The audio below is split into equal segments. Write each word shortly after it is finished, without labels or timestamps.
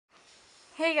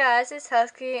Hey guys, it's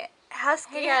Husky.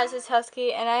 Hey guys, it's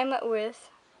Husky, and I'm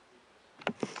with.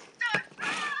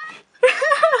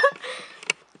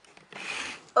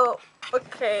 Oh,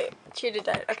 okay. Cheetah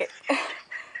died. Okay.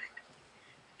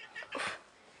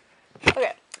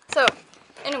 Okay. So,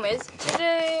 anyways,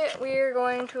 today we're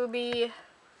going to be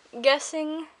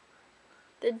guessing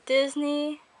the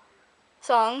Disney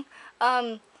song.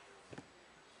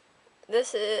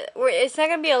 It's not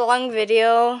gonna be a long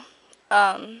video.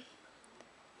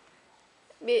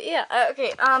 But yeah.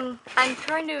 Okay. I'm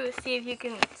trying to see if you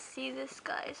can see this,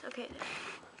 guys. Okay.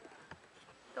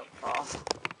 Don't fall.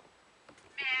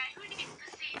 Who needs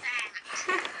to see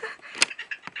that?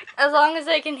 As long as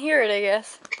I can hear it, I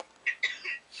guess.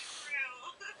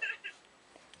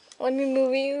 Let me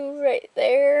move you right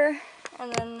there,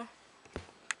 and then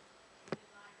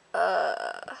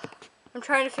I'm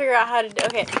trying to figure out how to do.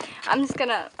 Okay, I'm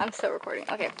still recording.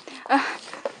 Okay,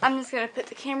 I'm just gonna put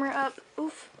the camera up.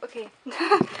 Oof. Okay.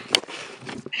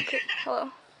 Okay.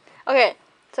 Hello. Okay.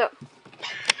 So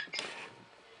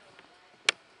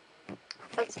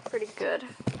that's pretty good.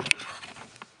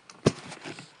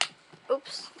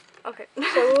 Oops. Okay.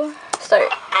 So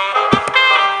start.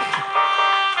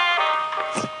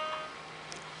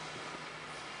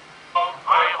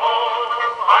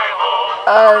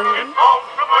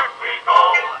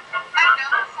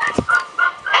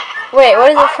 Wait,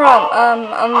 what is it from?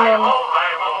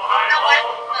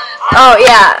 Oh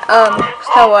yeah,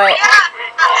 Snow White.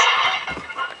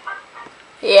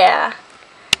 Yeah.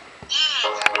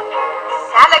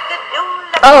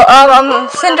 Oh,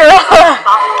 Cinderella.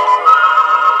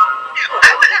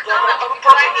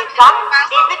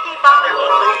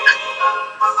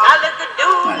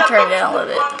 I'm gonna turn it down a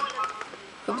little bit.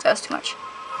 Oops, that's too much.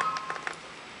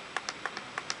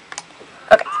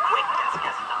 Okay.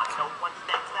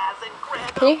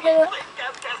 Can you hear that?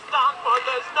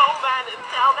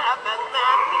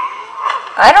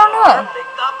 I don't know.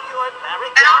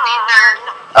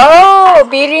 Oh,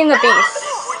 Beauty and the Beast.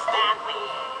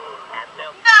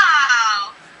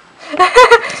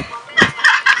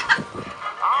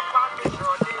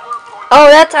 Oh,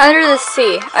 that's Under the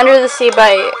Sea. Under the Sea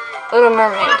by Little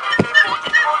Mermaid.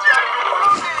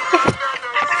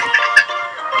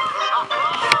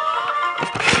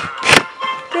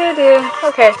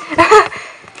 Okay.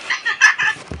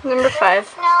 Number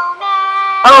 5.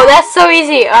 Oh, that's so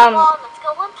easy. Do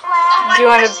you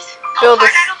want to build a...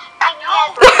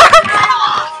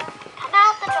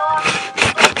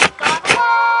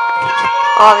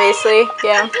 Obviously,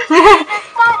 yeah.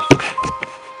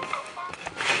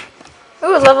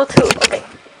 Ooh, level 2. Okay.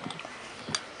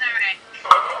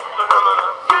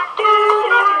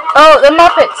 Oh, the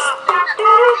Muppets.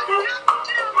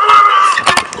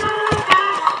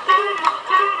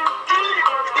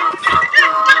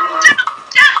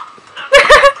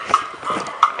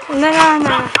 No.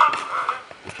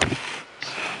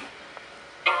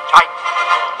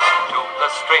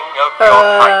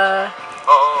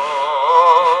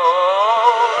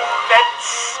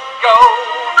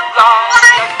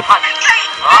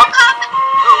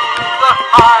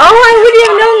 Oh, I wouldn't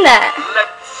have known that.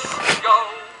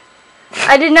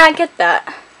 I did not get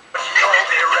that.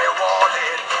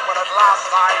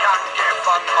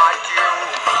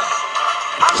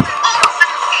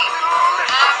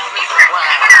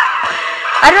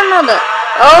 I don't know that.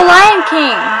 Oh, Lion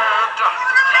King.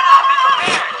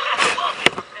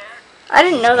 I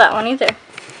didn't know that one either.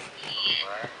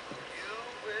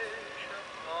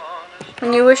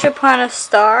 When You Wish Upon a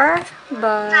Star,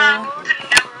 but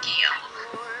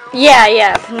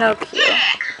yeah, Pinocchio.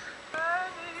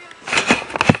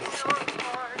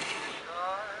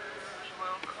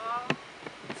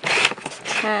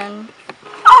 And I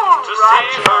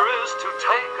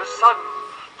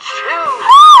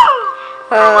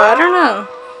don't know.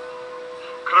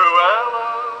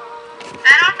 I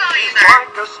don't know either.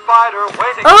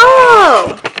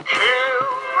 Oh!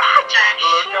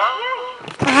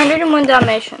 101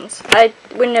 Dalmatians. I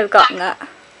wouldn't have gotten that.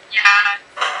 Yeah.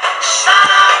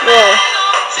 Whoa.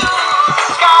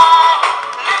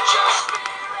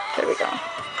 There we go.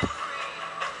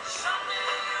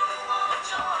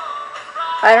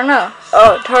 I don't know.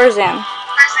 Oh, Tarzan.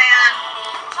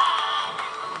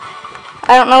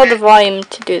 I don't know the volume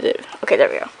to do that. Okay, there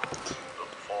we go.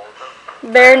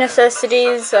 Bare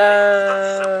Necessities,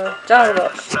 Jungle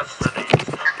Book.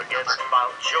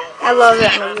 I love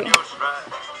that movie.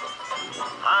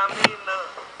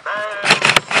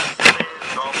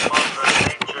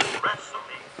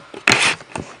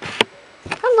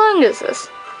 How long is this?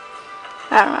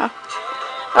 I don't know.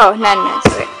 Oh, 9 minutes.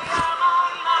 Okay.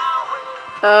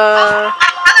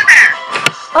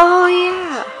 Oh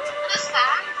yeah. What is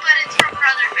that?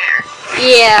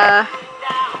 Yeah.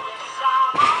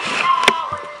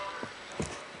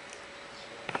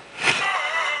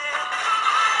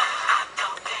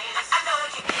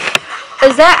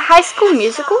 Is that High School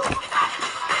Musical?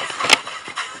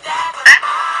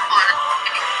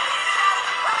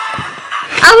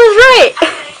 I was right.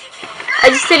 I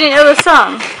just didn't know the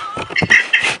song.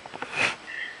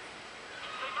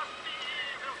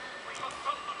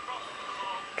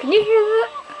 Can you hear that?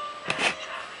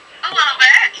 A little bit.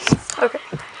 Okay.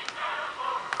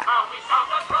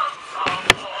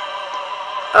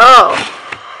 Oh,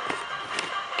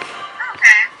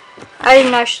 Okay. I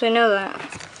didn't actually know that.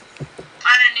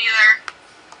 I didn't either.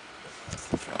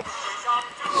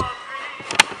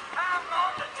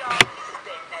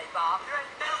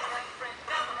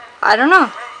 I don't know.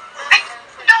 I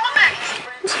know that.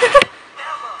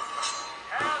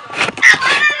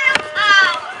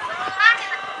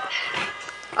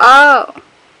 Oh.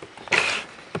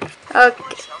 Okay.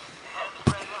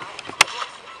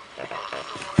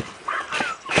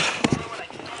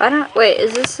 I don't. Wait,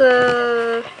 is this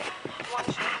a?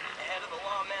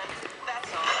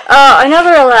 Oh,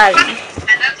 another Aladdin.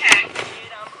 Okay.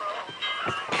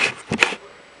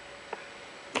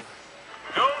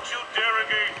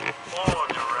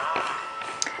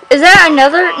 Is that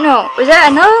another? No. Is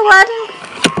that another Aladdin?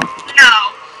 No.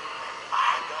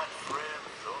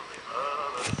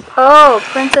 Oh,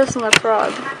 Princess and the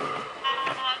Frog.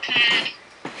 Okay.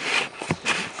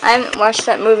 I haven't watched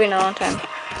that movie in a long time.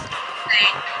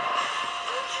 Same.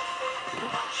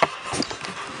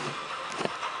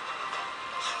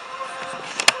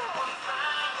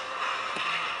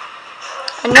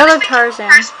 Another Tarzan.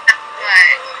 First, but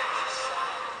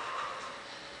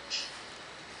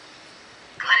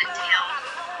couldn't tell.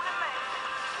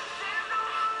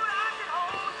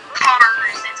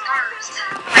 Cars. It's cars.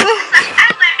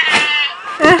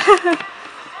 I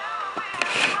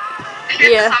hear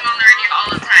the Yeah. song on the radio all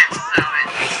the time, so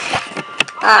it's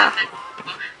Ah.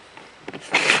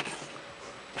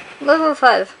 Level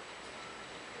 5.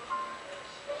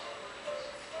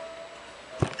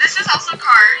 This is also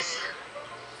Cars.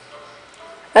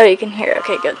 Oh, you can hear it.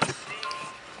 Okay, good. No,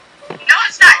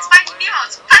 it's not. It's Finding Nemo.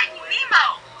 It's Finding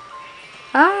Nemo.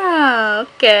 Ah,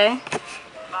 okay.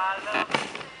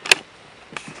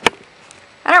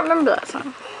 I don't remember that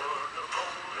song.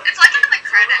 It's like in the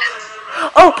credits.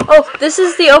 Oh, this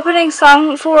is the opening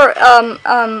song for,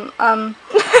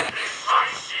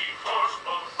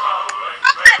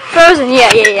 Frozen,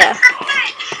 yeah.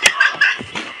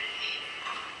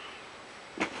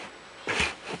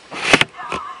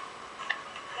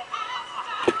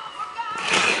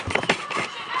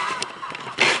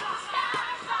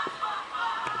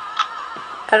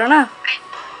 I don't know. No.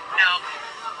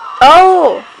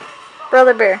 Oh!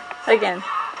 Brother Bear, again. I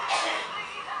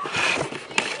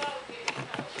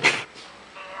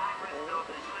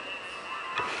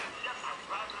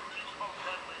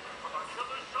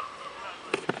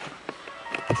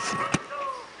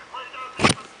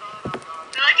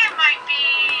feel like it might be.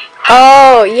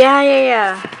 Oh, yeah.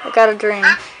 I got a dream.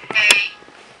 Okay.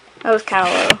 That was kind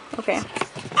of low. Okay.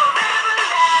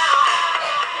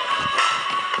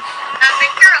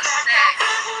 Big Hero 6.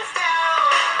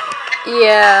 Yeah.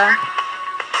 Yeah.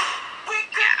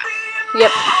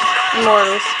 Yep.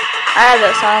 Immortals. I have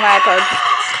that song on my iPod.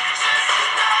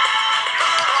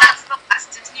 That's the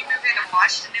last Disney movie I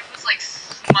watched, and it was like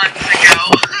months ago.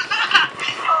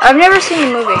 I've never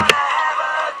seen the movie.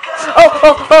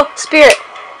 Oh, Spirit.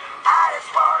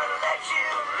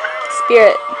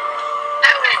 Spirit.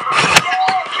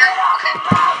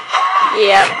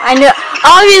 Yeah, I know.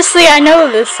 Obviously, I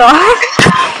know this song.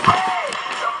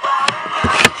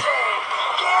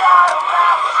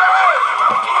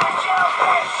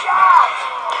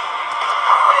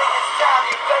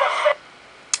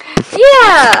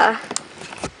 Yeah.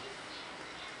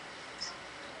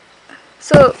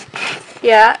 So,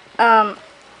 yeah.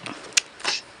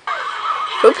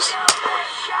 Oops.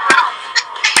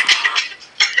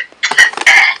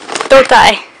 Don't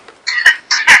die.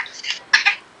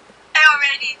 I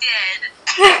already did.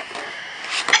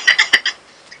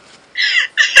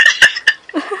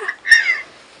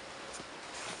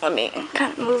 Let me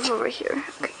kind of move over here.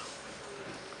 Okay.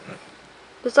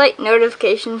 There's like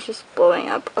notifications just blowing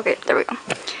up. Okay, there we go.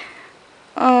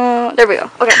 There we go.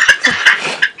 Okay.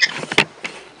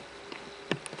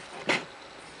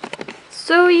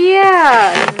 So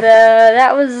yeah,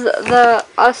 that was the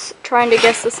us trying to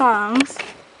guess the songs.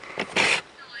 I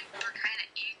feel like we're kind of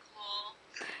equal.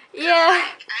 Yeah.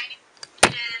 Like, I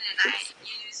did and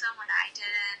you knew someone I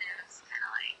didn't. It was kind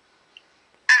of like.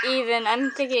 I don't know. Even.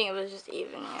 I'm thinking it was just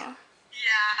even, yeah.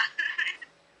 Yeah.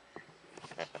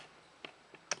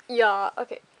 Yeah,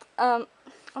 okay. Oh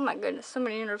my goodness, so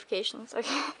many notifications.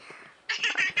 Okay.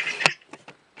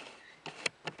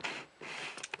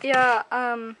 Yeah,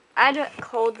 I had to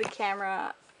hold the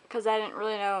camera because I didn't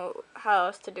really know how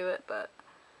else to do it, but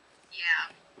Yeah.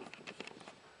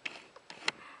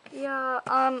 yeah,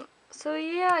 so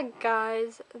yeah,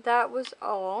 guys, that was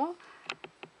all.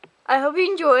 I hope you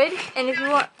enjoyed, and if you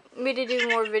want me to do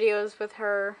more videos with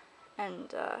her,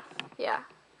 and yeah,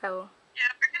 I will.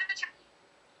 Yeah, we're gonna try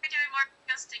doing more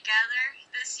videos together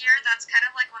this year. That's kind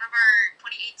of like one of our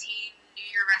 2018 New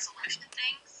Year resolution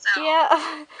things. So Yeah.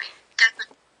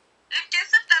 I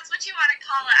guess if that's what you want to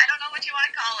call it. I don't know what you want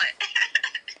to call it.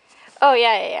 Oh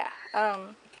yeah.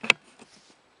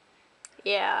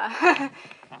 Yeah.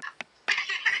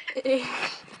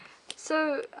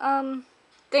 So,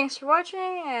 thanks for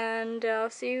watching, and I'll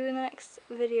see you in the next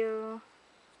video.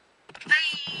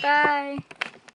 Bye. Bye.